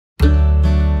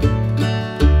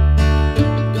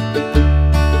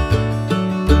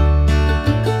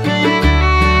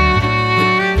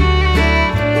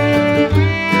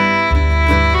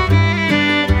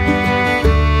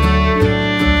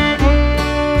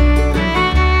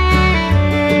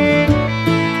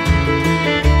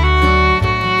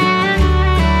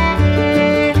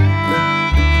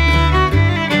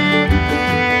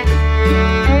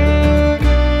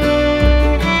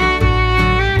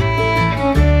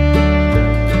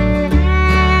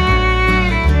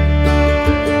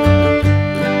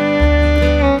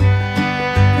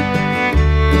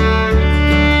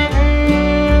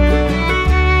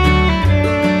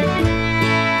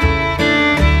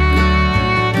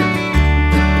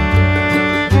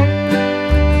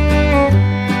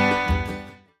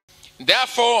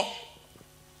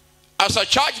as a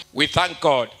church, we thank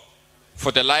God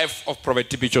for the life of Prophet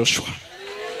TB Joshua.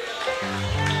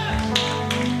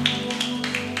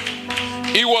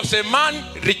 He was a man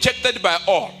rejected by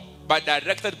all, but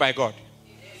directed by God.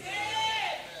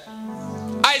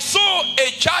 I saw a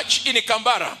church in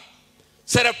Canberra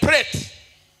celebrate,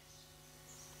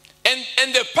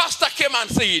 and the pastor came and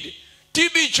said,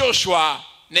 TB Joshua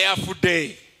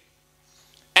Neafude.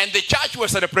 And the church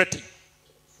was celebrating.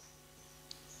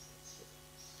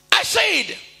 I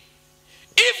said,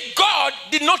 if God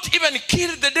did not even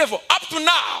kill the devil up to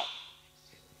now,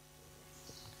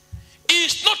 he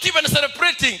is not even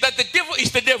celebrating that the devil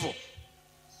is the devil.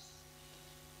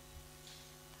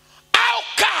 How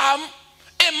come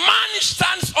a man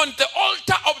stands on the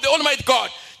altar of the Almighty God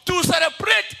to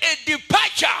celebrate a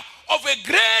departure of a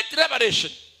great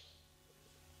revelation?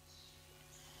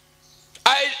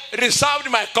 I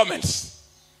reserved my comments.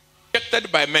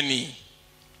 Rejected by many,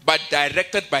 but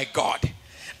directed by God.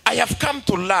 I have come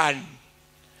to learn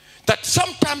that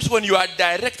sometimes when you are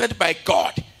directed by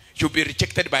God, you'll be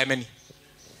rejected by many.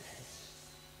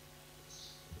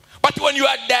 But when you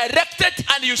are directed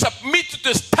and you submit to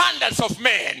the standards of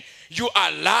men, you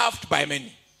are loved by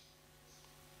many.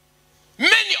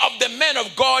 Many of the men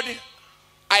of God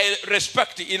I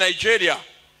respect in Nigeria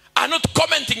are not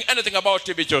commenting anything about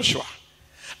TB Joshua,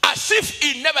 as if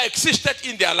he never existed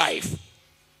in their life.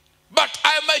 But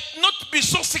I might not be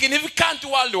so significant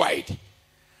worldwide.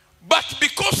 But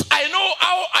because I know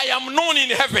how I am known in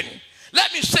heaven,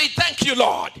 let me say thank you,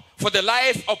 Lord, for the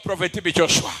life of Prophet TB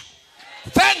Joshua.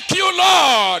 Thank you,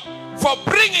 Lord, for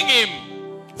bringing him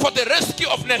for the rescue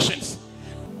of nations.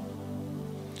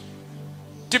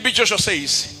 TB Joshua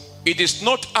says, it is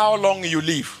not how long you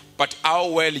live, but how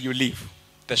well you live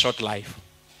the short life.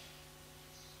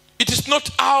 It is not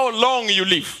how long you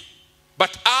live,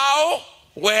 but how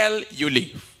well you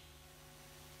live.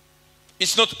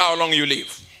 It's not how long you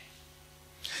live.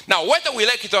 Now, whether we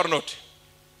like it or not,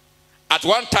 at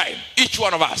one time, each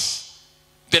one of us,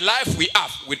 the life we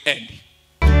have will end.